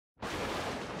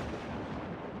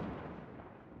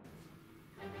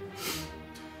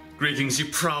Greetings, you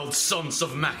proud sons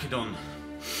of Macedon.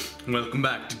 Welcome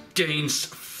back to Gaines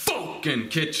fucking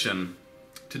Kitchen.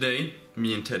 Today,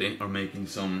 me and Teddy are making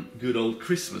some good old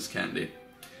Christmas candy.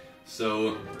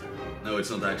 So, no, it's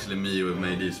not actually me who have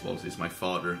made these balls, it's my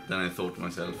father. Then I thought to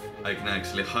myself, I can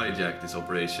actually hijack this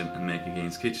operation and make a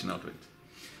Gaines Kitchen out of it.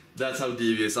 That's how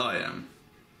devious I am.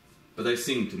 But I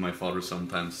sing to my father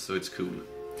sometimes, so it's cool.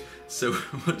 So,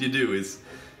 what you do is,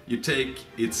 you take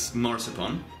its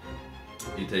marzipan,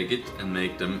 you take it and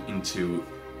make them into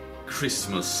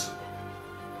Christmas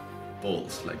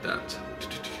balls like that.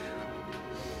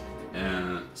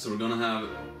 So we're gonna have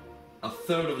a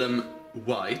third of them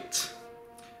white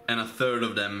and a third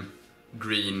of them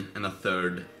green and a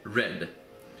third red.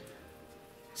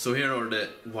 So here are the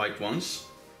white ones.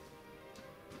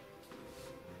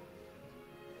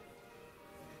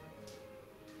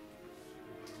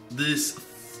 This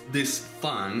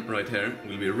fang right here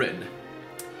will be red.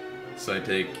 So I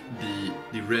take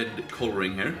the red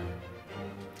coloring here.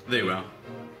 There we are.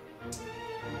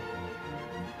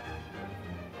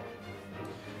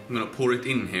 I'm gonna pour it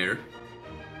in here.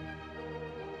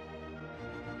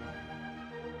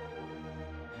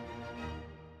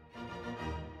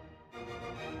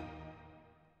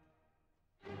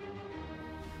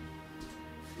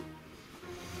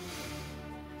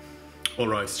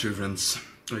 Alright, students,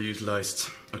 I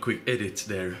utilized a quick edit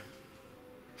there.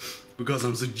 Because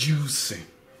I'm so juicy.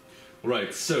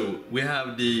 Alright, so we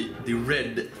have the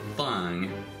red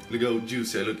fang. Look how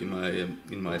juicy I look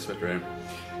in my sweater here.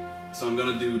 So I'm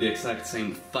gonna do the exact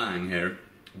same fang here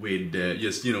with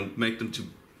just, you know, make them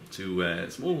to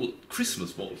small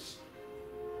Christmas balls.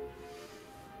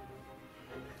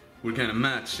 We're kind of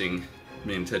matching,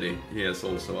 me and Teddy. He has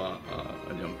also a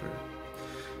jumper.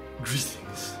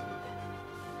 Greetings.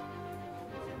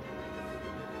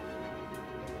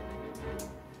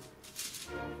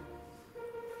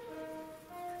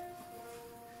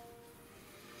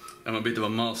 I'm a bit of a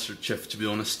master chef, to be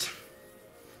honest.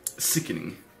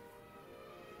 Sickening.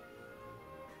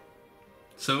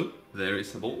 So, there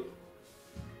is a ball.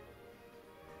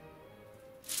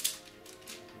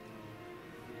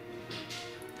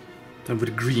 Then with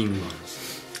the green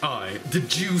ones. I, the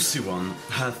juicy one,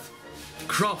 hath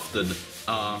crafted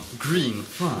a green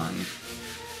fang.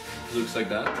 Looks like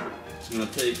that. So I'm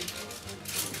gonna take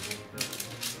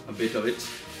a bit of it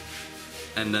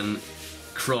and then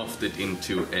craft it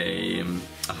into a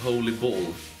holy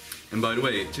ball. And by the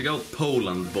way, check out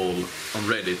Poland ball on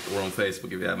Reddit or on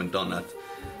Facebook if you haven't done that.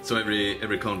 So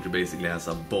every country basically has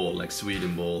a ball, like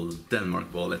Sweden ball,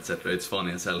 Denmark ball, etc. It's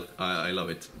funny as hell. I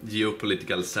love it.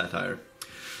 Geopolitical satire.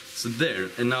 So there,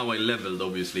 and now I leveled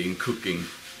obviously in cooking.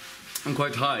 I'm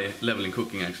quite high level in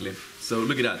cooking actually. So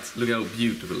look at that. Look how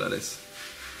beautiful that is.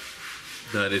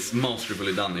 That is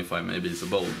masterfully done, if I may be so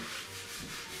bold.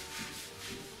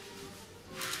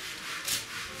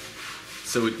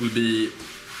 So it will be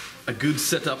a good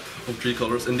setup of 3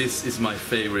 colors, and this is my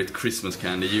favorite Christmas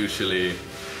candy. Usually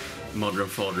Mother and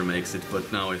Father makes it,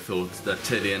 but now I thought that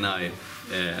Teddy and I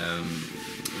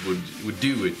would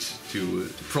do it to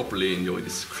properly enjoy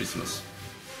this Christmas.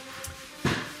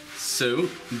 So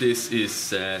this is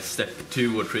step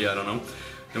 2 or 3, I don't know.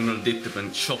 I'm gonna dip them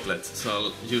in chocolate, so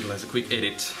I'll utilize a quick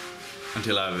edit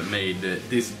until I've made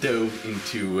this dough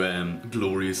into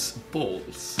glorious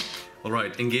balls.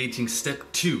 Alright, engaging step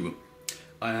 2.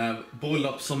 I have boiled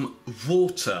up some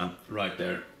water right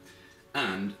there.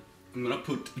 And I'm gonna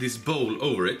put this bowl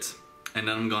over it. And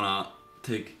then I'm gonna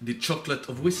take the chocolate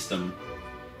of wisdom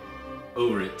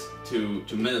over it to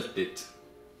melt it.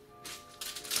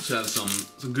 So I have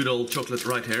some good old chocolate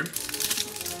right here.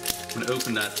 I'm gonna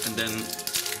open that and then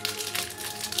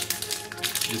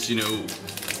just, you know,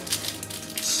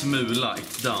 smula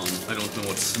it down. I don't know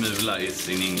what smula is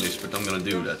in English, but I'm gonna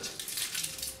do that.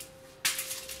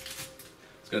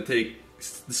 Gonna take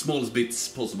the smallest bits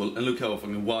possible, and look how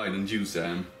fucking wide and juicy I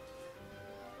am.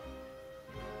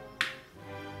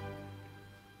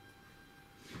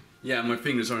 Yeah, my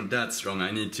fingers aren't that strong.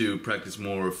 I need to practice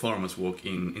more farmer's walk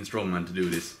in strongman to do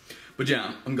this. But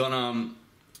yeah, I'm gonna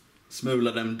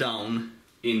smoola them down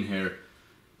in here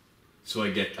so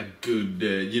I get a good,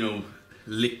 you know,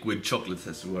 liquid chocolate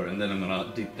as it were, and then I'm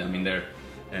gonna dip them in there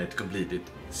to complete it.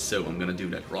 So I'm gonna do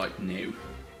that right now.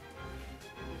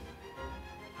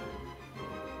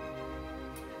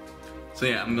 So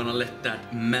yeah, I'm gonna let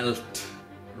that melt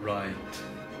right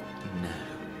now.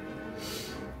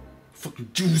 Fucking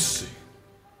juicy.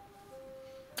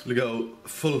 Look how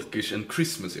folkish and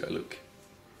Christmassy I look.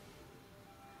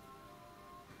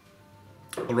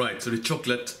 Alright, so the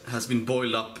chocolate has been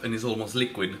boiled up and is almost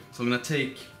liquid. So I'm gonna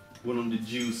take one of the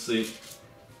juicy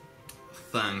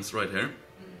things right here.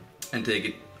 and take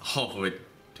it, half of it,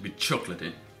 to be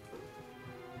chocolatey.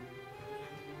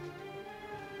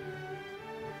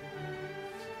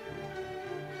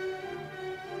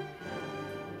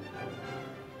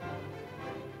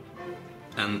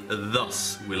 And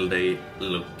thus will they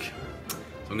look. So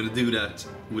I'm gonna do that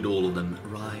with all of them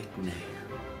right now.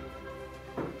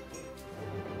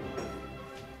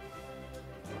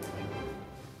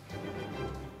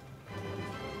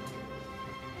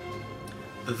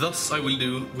 Thus I will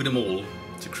do with them all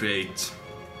to create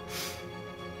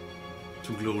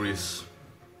two glorious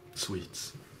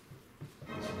sweets.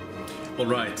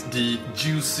 Alright, the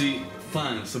juicy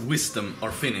fangs of wisdom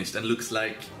are finished and looks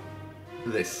like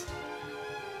this.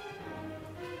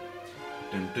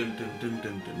 Dun, dun, dun, dun,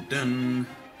 dun, dun, dun.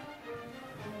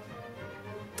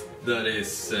 That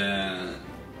is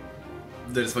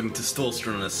fucking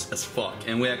testosterone as fuck.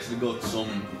 And we actually got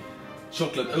some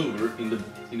chocolate over in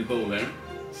the bowl there.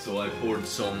 So I poured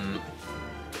some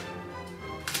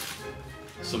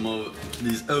of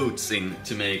these oats in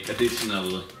to make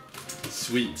additional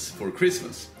sweets for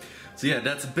Christmas. So yeah,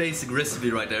 that's a basic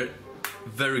recipe right there.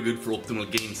 Very good for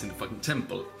optimal gains in the fucking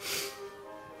temple.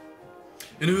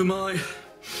 And who am I?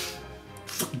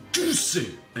 Fucking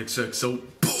juicy! XOXO.